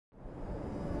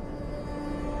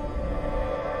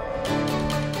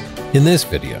In this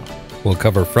video, we'll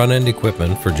cover front-end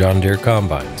equipment for John Deere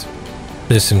combines.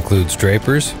 This includes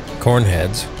drapers, corn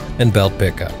heads, and belt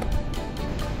pickup.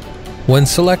 When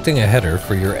selecting a header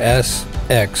for your S,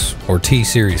 X, or T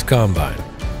series combine,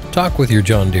 talk with your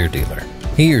John Deere dealer.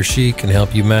 He or she can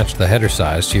help you match the header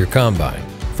size to your combine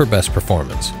for best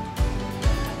performance.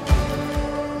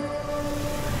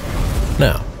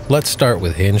 Now, let's start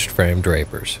with hinged frame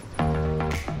drapers.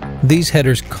 These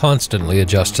headers constantly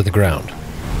adjust to the ground,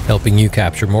 helping you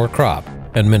capture more crop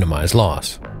and minimize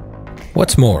loss.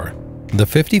 What's more, the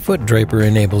 50-foot draper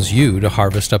enables you to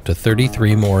harvest up to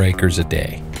 33 more acres a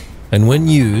day. And when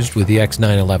used with the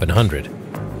X9 1100,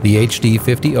 the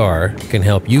HD50R can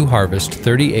help you harvest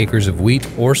 30 acres of wheat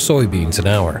or soybeans an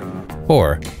hour,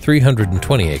 or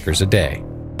 320 acres a day.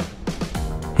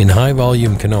 In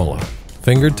high-volume canola,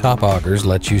 fingered top augers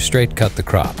let you straight cut the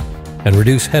crop and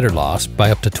reduce header loss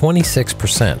by up to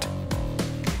 26%.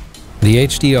 The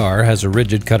HDR has a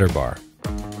rigid cutter bar,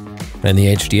 and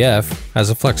the HDF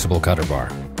has a flexible cutter bar.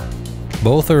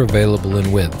 Both are available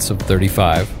in widths of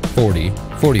 35, 40,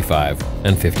 45,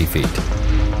 and 50 feet.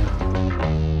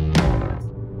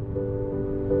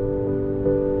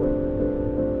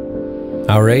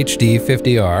 Our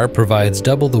HD50R provides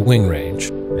double the wing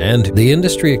range, and the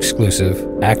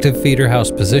industry-exclusive Active Feeder House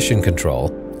Position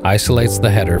Control isolates the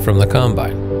header from the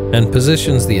combine and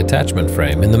positions the attachment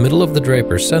frame in the middle of the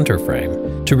draper's center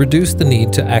frame to reduce the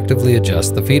need to actively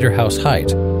adjust the feeder house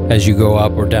height as you go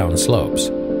up or down slopes.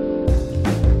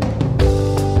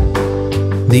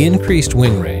 The increased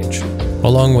wing range,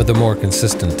 along with a more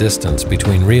consistent distance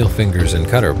between reel fingers and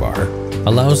cutter bar,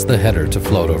 allows the header to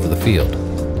float over the field,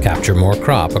 capture more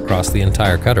crop across the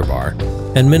entire cutter bar,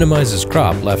 and minimizes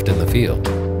crop left in the field.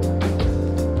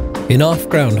 In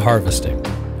off-ground harvesting,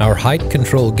 our height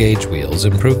control gauge wheels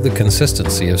improve the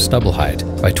consistency of stubble height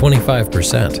by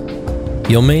 25%.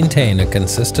 You'll maintain a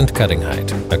consistent cutting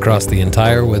height across the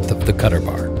entire width of the cutter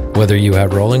bar, whether you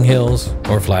have rolling hills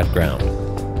or flat ground.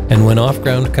 And when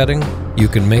off-ground cutting, you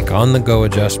can make on-the-go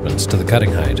adjustments to the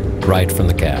cutting height right from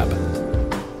the cab.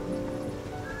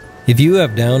 If you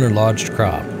have down or lodged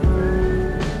crop,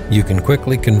 you can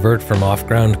quickly convert from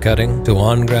off-ground cutting to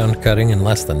on-ground cutting in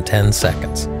less than 10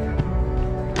 seconds.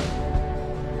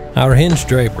 Our hinged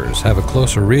drapers have a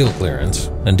closer reel clearance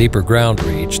and deeper ground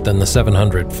reach than the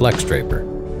 700 flex draper.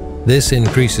 This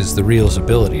increases the reel's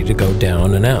ability to go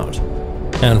down and out.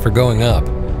 And for going up,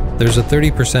 there's a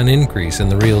 30% increase in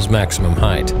the reel's maximum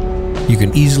height. You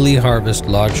can easily harvest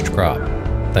lodged crop,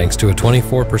 thanks to a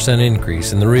 24%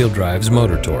 increase in the reel drive's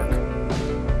motor torque.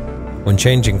 When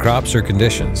changing crops or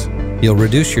conditions, you'll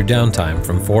reduce your downtime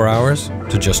from 4 hours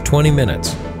to just 20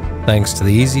 minutes, thanks to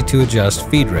the easy-to-adjust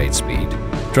feed rate speed,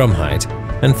 drum height,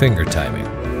 and finger timing.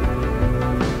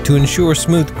 To ensure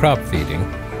smooth crop feeding,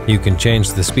 you can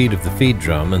change the speed of the feed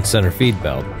drum and center feed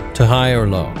belt to high or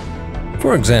low.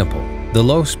 For example, the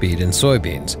low speed in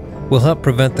soybeans will help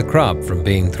prevent the crop from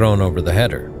being thrown over the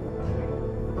header.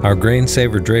 Our grain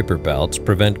saver draper belts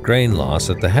prevent grain loss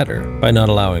at the header by not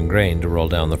allowing grain to roll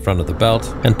down the front of the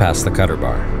belt and past the cutter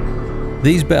bar.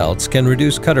 These belts can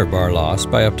reduce cutter bar loss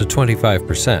by up to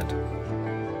 25%.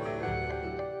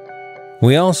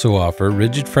 We also offer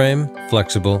rigid frame,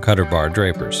 flexible cutter bar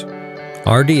drapers.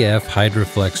 RDF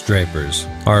HydraFlex drapers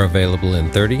are available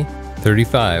in 30,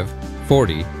 35,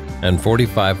 40, and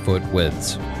 45-foot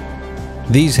widths.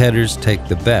 These headers take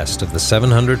the best of the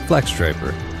 700 flex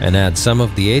draper and add some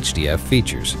of the HDF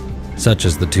features, such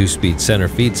as the 2-speed center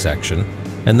feed section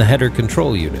and the header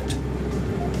control unit.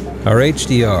 Our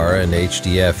HDR and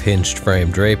HDF hinged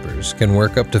frame drapers can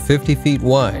work up to 50 feet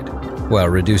wide, while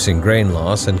reducing grain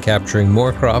loss and capturing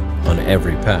more crop on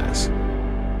every pass.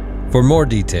 For more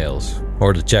details,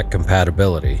 or to check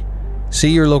compatibility,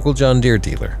 see your local John Deere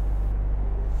dealer.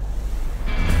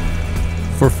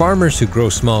 For farmers who grow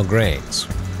small grains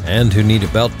and who need a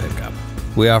belt pickup,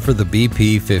 we offer the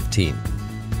BP15.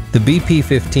 The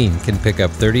BP15 can pick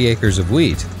up 30 acres of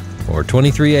wheat or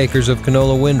 23 acres of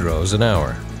canola windrows an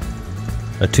hour.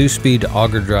 A 2-speed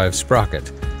auger drive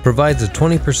sprocket provides a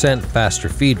 20% faster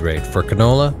feed rate for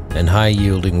canola and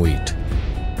high-yielding wheat.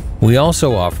 We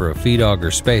also offer a feed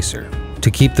auger spacer to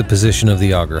keep the position of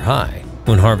the auger high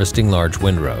when harvesting large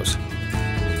windrows.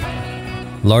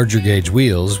 Larger gauge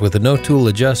wheels with a no-tool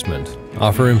adjustment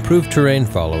offer improved terrain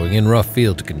following in rough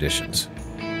field conditions.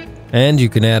 And you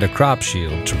can add a crop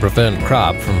shield to prevent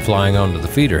crop from flying onto the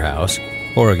feeder house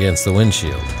or against the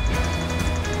windshield.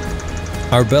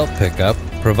 Our belt pickup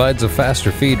provides a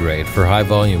faster feed rate for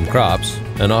high-volume crops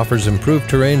and offers improved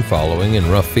terrain following in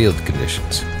rough field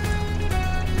conditions.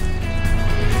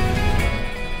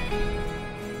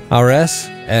 Our S,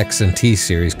 X, and T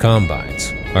series combines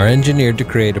are engineered to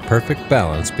create a perfect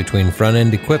balance between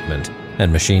front-end equipment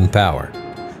and machine power.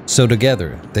 So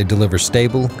together, they deliver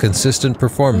stable, consistent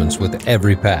performance with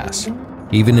every pass,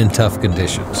 even in tough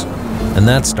conditions. And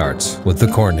that starts with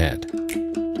the corn head.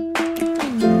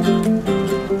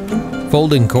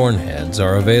 Folding corn heads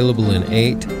are available in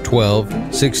 8,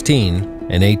 12, 16,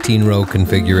 and 18-row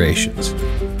configurations.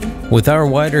 With our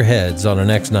wider heads on an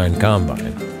X9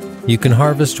 combine, you can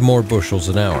harvest more bushels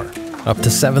an hour, up to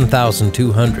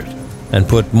 7,200, and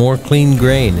put more clean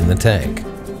grain in the tank,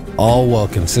 all while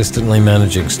consistently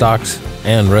managing stalks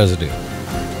and residue.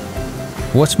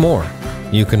 What's more,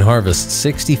 you can harvest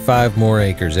 65 more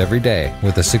acres every day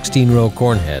with a 16-row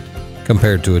corn head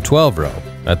compared to a 12-row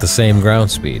at the same ground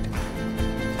speed.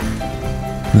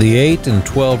 The 8 and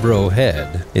 12-row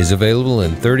head is available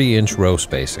in 30-inch row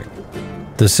spacing.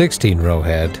 The 16-row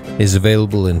head is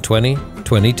available in 20,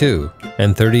 22,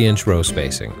 and 30-inch row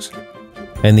spacings.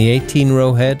 And the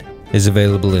 18-row head is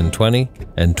available in 20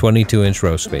 and 22-inch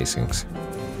row spacings.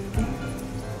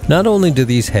 Not only do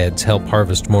these heads help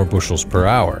harvest more bushels per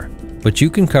hour, but you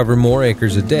can cover more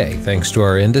acres a day thanks to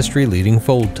our industry-leading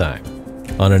fold time.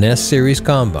 On an S-Series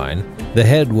combine, the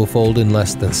head will fold in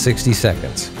less than 60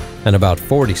 seconds, and about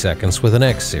 40 seconds with an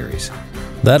X-Series.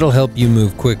 That'll help you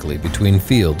move quickly between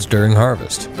fields during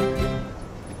harvest.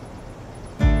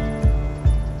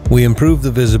 We improve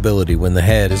the visibility when the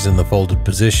head is in the folded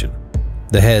position.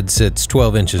 The head sits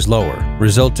 12 inches lower,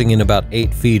 resulting in about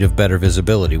 8 feet of better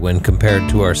visibility when compared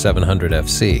to our 700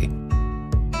 FC.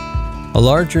 A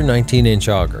larger 19-inch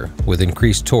auger with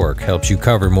increased torque helps you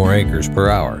cover more acres per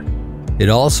hour. It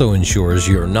also ensures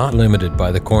you're not limited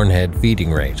by the corn head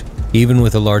feeding rate, even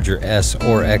with a larger S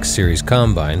or X series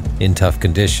combine in tough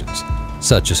conditions,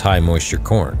 such as high moisture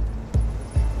corn.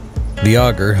 The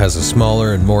auger has a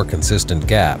smaller and more consistent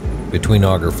gap between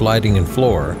auger flighting and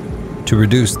floor to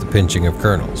reduce the pinching of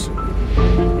kernels.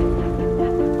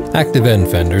 Active end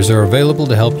fenders are available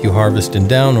to help you harvest in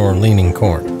down or leaning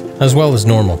corn, as well as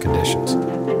normal conditions.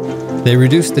 They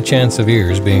reduce the chance of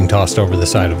ears being tossed over the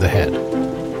side of the head.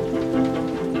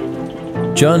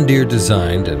 John Deere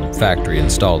designed and factory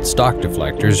installed stock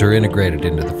deflectors are integrated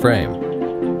into the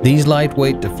frame. These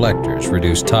lightweight deflectors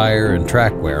reduce tire and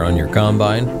track wear on your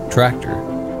combine, tractor,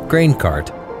 grain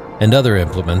cart, and other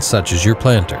implements such as your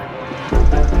planter.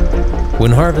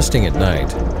 When harvesting at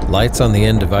night, lights on the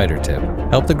end divider tip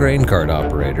help the grain cart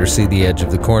operator see the edge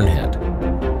of the corn head.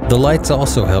 The lights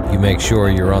also help you make sure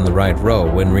you're on the right row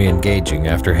when re-engaging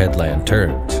after headland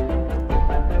turns.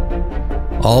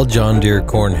 All John Deere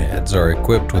corn heads are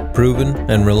equipped with proven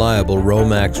and reliable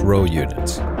Romax row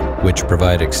units, which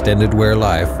provide extended wear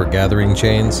life for gathering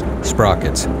chains,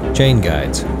 sprockets, chain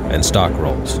guides, and stock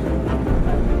rolls.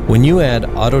 When you add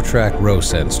AutoTrack row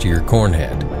sense to your corn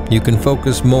head, you can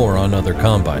focus more on other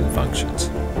combine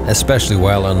functions, especially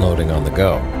while unloading on the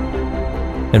go.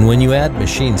 And when you add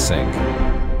machine sync,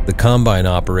 the combine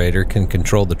operator can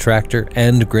control the tractor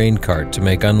and grain cart to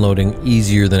make unloading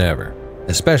easier than ever,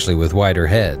 especially with wider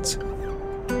heads.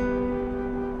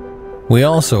 We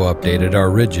also updated our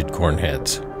rigid corn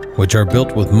heads, which are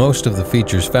built with most of the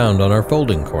features found on our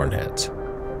folding corn heads.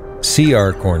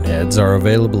 CR corn heads are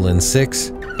available in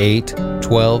 6, 8,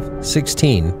 12,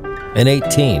 16, and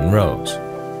 18 rows.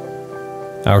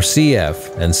 Our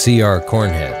CF and CR corn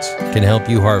heads can help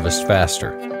you harvest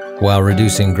faster while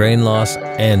reducing grain loss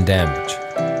and damage.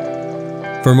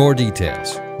 For more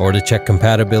details or to check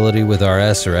compatibility with our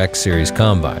S or X series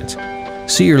combines,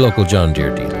 see your local John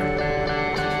Deere dealer.